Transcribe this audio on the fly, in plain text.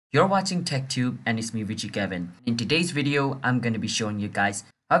You're watching TechTube and it's me Richie Kevin. In today's video, I'm going to be showing you guys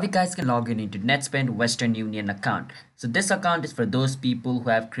how you guys can log in into NetSpend Western Union account. So this account is for those people who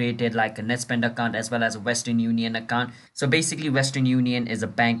have created like a NetSpend account as well as a Western Union account. So basically Western Union is a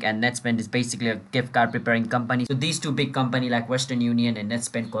bank and NetSpend is basically a gift card preparing company. So these two big companies like Western Union and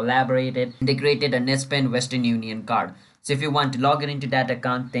NetSpend collaborated and they created a NetSpend Western Union card. So if you want to log in into that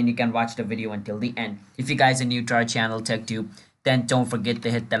account, then you can watch the video until the end. If you guys are new to our channel TechTube, then don't forget to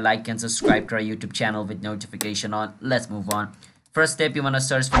hit the like and subscribe to our YouTube channel with notification on. Let's move on. First step, you want to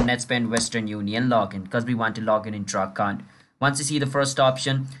search for NetSpend Western Union login because we want to log in into our account. Once you see the first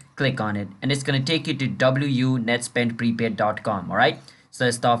option, click on it and it's going to take you to wunetspendprepaid.com. Alright, so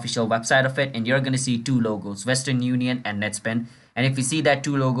that's the official website of it and you're going to see two logos, Western Union and NetSpend. And if you see that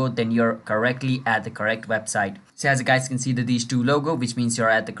two logo, then you're correctly at the correct website. So as you guys can see these two logo, which means you're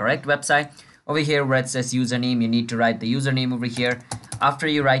at the correct website. Over here where it says username, you need to write the username over here. After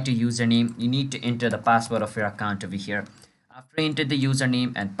you write your username, you need to enter the password of your account over here. After you enter the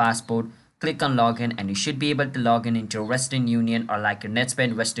username and password, click on login and you should be able to log in into your Western Union or like your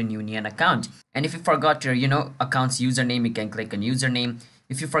NetSpend Western Union account. And if you forgot your account's username, you can click on username.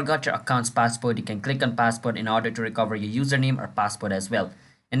 If you forgot your account's password, you can click on password in order to recover your username or password as well.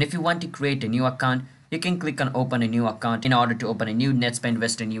 And if you want to create a new account, you can click on open a new account in order to open a new NetSpend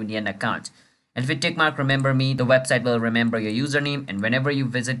Western Union account. And if you tick mark remember me, the website will remember your username and whenever you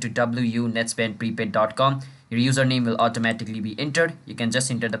visit to wunetspendprepaid.com, your username will automatically be entered. You can just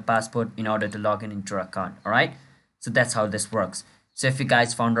enter the password in order to log in into your account. Alright, so that's how this works. So if you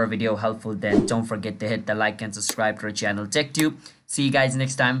guys found our video helpful, then don't forget to hit the like and subscribe to our channel TechTube. See you guys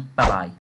next time. Bye bye.